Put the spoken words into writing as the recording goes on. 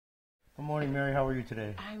Good morning, Mary. How are you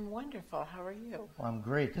today? I'm wonderful. How are you? Well, I'm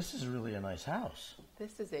great. This is really a nice house.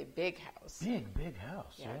 This is a big house. Big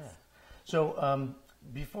house, Yes. yeah. So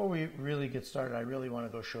before we really get started, I really want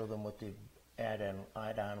to go show them what the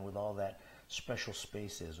add-on with all that special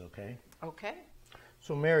space is, okay? Okay.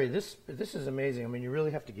 So, Mary, this is amazing. I mean, you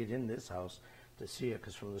really have to get in this house to see it,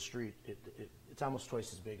 because from the street, it's almost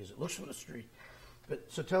twice as big as it looks from the street.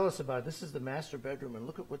 But so tell us about it. This is the master bedroom, and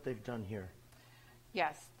look at what they've done here.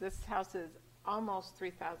 Yes, this house is almost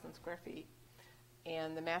 3,000 square feet.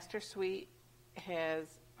 And the master suite has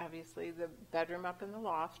obviously the bedroom up in the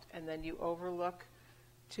loft, and then you overlook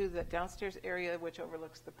to the downstairs area, which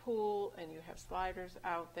overlooks the pool, and you have sliders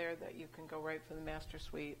out there that you can go right from the master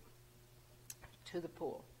suite to the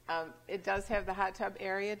pool. It does have the hot tub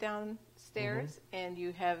area downstairs, and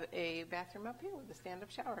you have a bathroom up here with a stand-up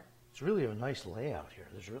shower. It's really a nice layout here.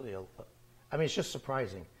 There's really I mean, it's just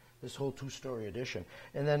surprising, this whole two-story addition.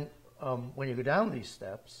 And then when you go down these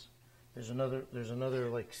steps, there's another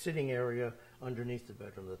like sitting area underneath the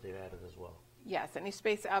bedroom that they've added as well. Yes, any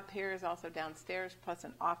space up here is also downstairs, plus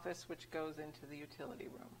an office which goes into the utility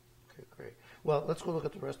room. Okay, great. Well, let's go look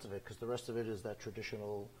at the rest of it, because the rest of it is that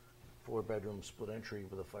traditional four-bedroom split entry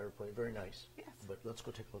with a fireplace. Very nice. Yes. But let's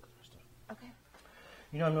go take a look at the rest of it. Okay.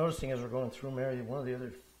 You know, I'm noticing as we're going through, Mary, one of the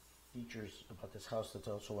other features about this house that's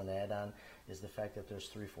also an add-on is the fact that there's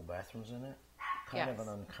 3 full bathrooms in it. Kind of Yes.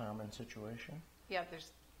 an uncommon situation. Yeah,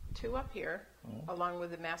 there's 2 up here, along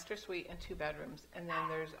with the master suite and 2 bedrooms. And then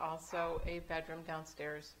there's also a bedroom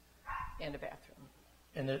downstairs and a bathroom.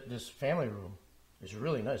 And this family room is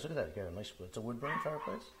really nice. Look at that. You got a nice split. It's a wood-burning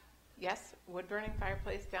fireplace? Yes, wood-burning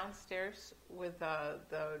fireplace downstairs with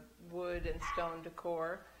the wood and stone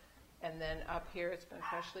decor. And then up here it's been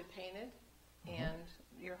freshly painted and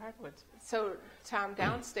your hardwoods. So, Tom,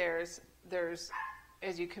 downstairs,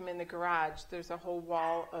 as you come in the garage, there's a whole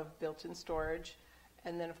wall of built-in storage.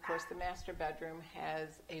 And then, of course, the master bedroom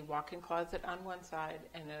has a walk-in closet on one side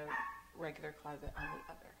and a regular closet on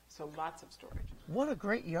the other. So lots of storage. What a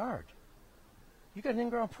great yard. You got an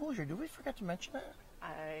in-ground pool here. Did we forget to mention that?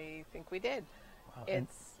 I think we did. Wow.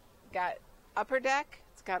 It's got upper deck,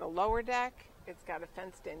 it's got a lower deck, it's got a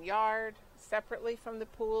fenced-in yard separately from the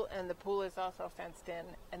pool, and the pool is also fenced in,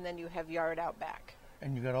 and then you have yard out back.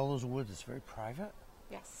 And you got all those woods. It's very private.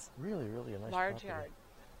 Yes. Really a nice Large property. yard.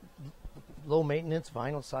 Low maintenance,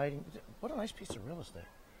 vinyl siding. What a nice piece of real estate.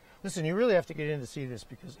 Listen, you really have to get in to see this,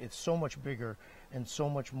 because it's so much bigger and so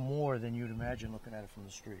much more than you'd imagine looking at it from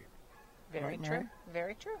the street. Very Right, true. Mary?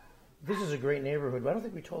 Very true. This is a great neighborhood, but I don't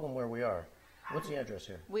think we told them where we are. What's the address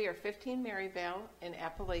here? We are 15 Maryvale in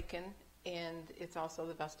Apalachin, and it's also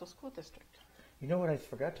the Vestal School District. You know what I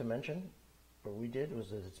forgot to mention, or we did, was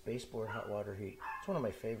that it's baseboard hot water heat. It's one of my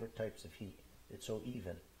favorite types of heat. It's so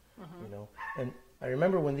even, you know. And I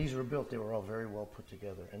remember when these were built, they were all very well put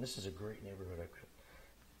together. And this is a great neighborhood.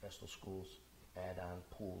 Vestal Schools, add-on,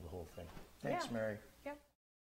 pool, the whole thing. Thanks, Yeah. Mary. Yep.